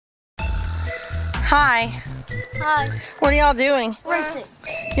Hi. Hi. What are y'all doing? Racing.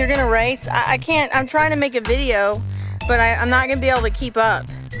 You're gonna race? I can't. I'm trying to make a video, but I'm not gonna be able to keep up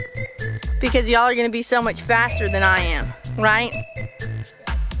because y'all are gonna be so much faster than I am, right?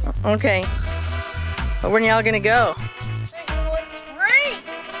 Okay. But when y'all gonna go?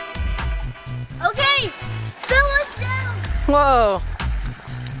 Race. Okay. Fill us down. Whoa.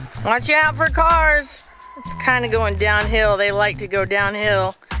 Watch out for cars. It's kind of going downhill. They like to go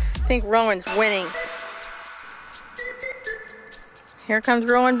downhill. I think Rowan's winning. Here comes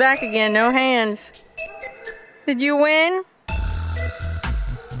Rowan back again. No hands. Did you win?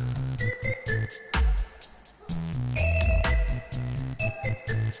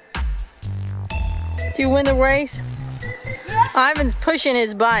 Did you win the race? Yeah. Ivan's pushing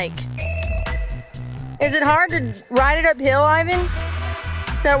his bike. Is it hard to ride it uphill, Ivan?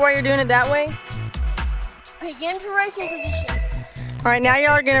 Is that why you're doing it that way? Begin to racing position. All right, now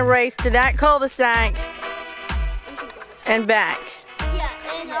y'all are gonna race to that cul-de-sac and back. Yeah,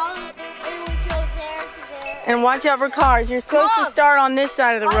 and we go there to there. And watch out for cars. You're supposed to start on this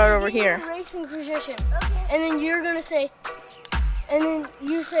side of the road over here. Racing position. Okay. And then you're gonna say, and then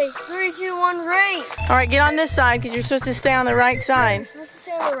you say 3, 2, 1, race. All right, get on this side because you're supposed to stay on the right side. You're supposed to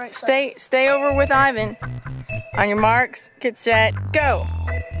stay on the right side. Stay over with Ivan. On your marks, get set, go.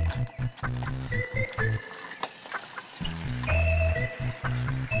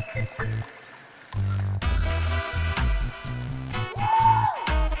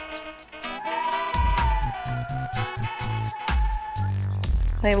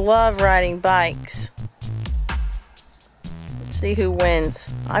 They love riding bikes. Let's see who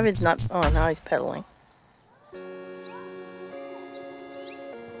wins. Ivan's not, oh, now he's pedaling.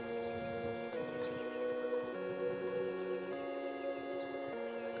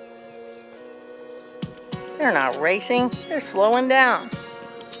 They're not racing, they're slowing down.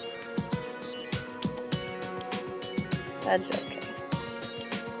 That's okay.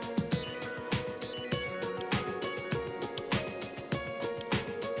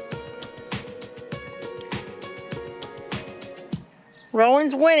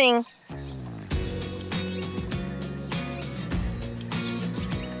 Rowan's winning.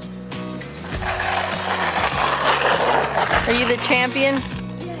 Are you the champion?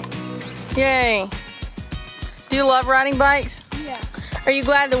 Yeah. Yay. Do you love riding bikes? Yeah. Are you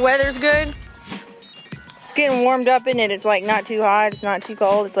glad the weather's good? It's getting warmed up, isn't it? It's like not too hot, it's not too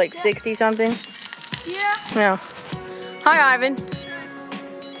cold. It's like 60 something. Yeah. Yeah. Hi, Ivan.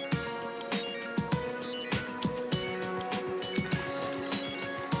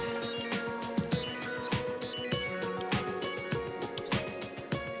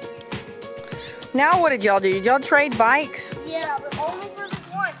 Now what did y'all do? Did y'all trade bikes? Yeah, but only for this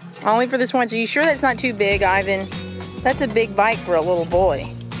one. Only for this one. So you sure that's not too big, Ivan? That's a big bike for a little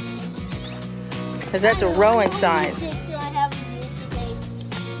boy. Because that's a Rowan size.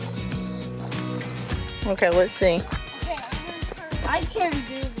 Okay, let's see. Okay, I can't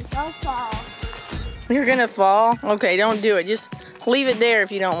do this. I'll fall. You're gonna fall? Okay, don't do it. Just leave it there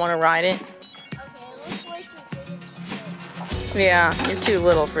if you don't want to ride it. Okay, let's wait till it's Yeah, you're too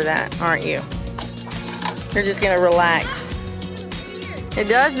little for that, aren't you? You're just gonna relax. It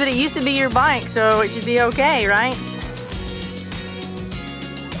does, but it used to be your bike, so it should be okay, right?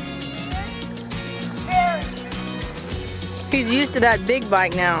 He's used to that big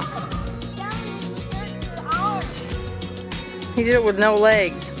bike now. He did it with no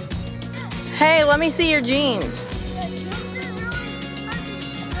legs. Hey, let me see your jeans. If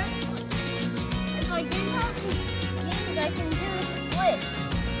I didn't have these jeans, I can do splits.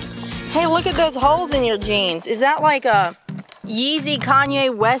 Hey, look at those holes in your jeans. Is that like a Yeezy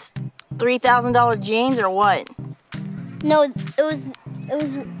Kanye West $3,000 jeans or what? No,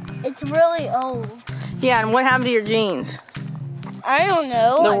 it's really old. Yeah, and what happened to your jeans? I don't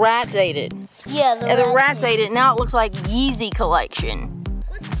know. The rats ate it. Yeah, The rats ate it. Now it looks like Yeezy collection.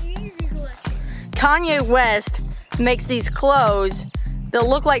 What's Yeezy collection? Kanye West makes these clothes that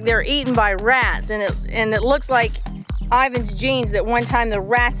look like they're eaten by rats, and it looks like Ivan's jeans that one time the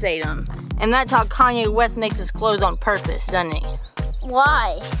rats ate them. And that's how Kanye West makes his clothes on purpose, doesn't he?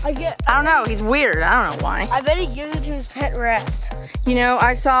 Why? I don't know. He's weird. I don't know why. I bet he gives it to his pet rats. You know,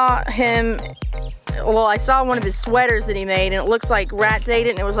 I saw one of his sweaters that he made, and it looks like rats ate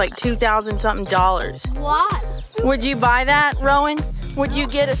it, and it was like $2,000 something. Why? Would you buy that, Rowan? Would you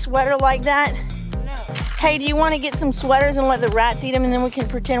get a sweater like that? No. Hey, do you want to get some sweaters and let the rats eat them, and then we can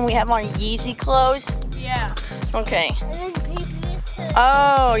pretend we have on Yeezy clothes? Yeah. Okay. And then this to...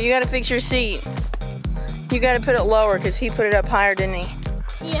 Oh, you got to fix your seat. You got to put it lower because he put it up higher, didn't he?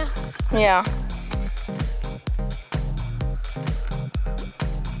 Yeah. Yeah.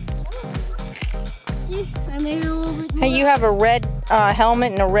 maybe. Or maybe a little bit more. Hey, you have a red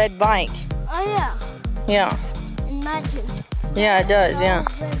helmet and a red bike. Oh, yeah. Yeah. And matching. Yeah, it does, yeah.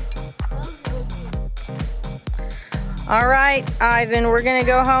 All right, Ivan, we're gonna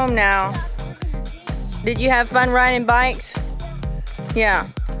go home now. Did you have fun riding bikes? Yeah.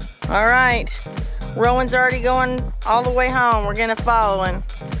 All right. Rowan's already going all the way home. We're gonna follow him.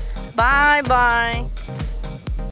 Bye-bye.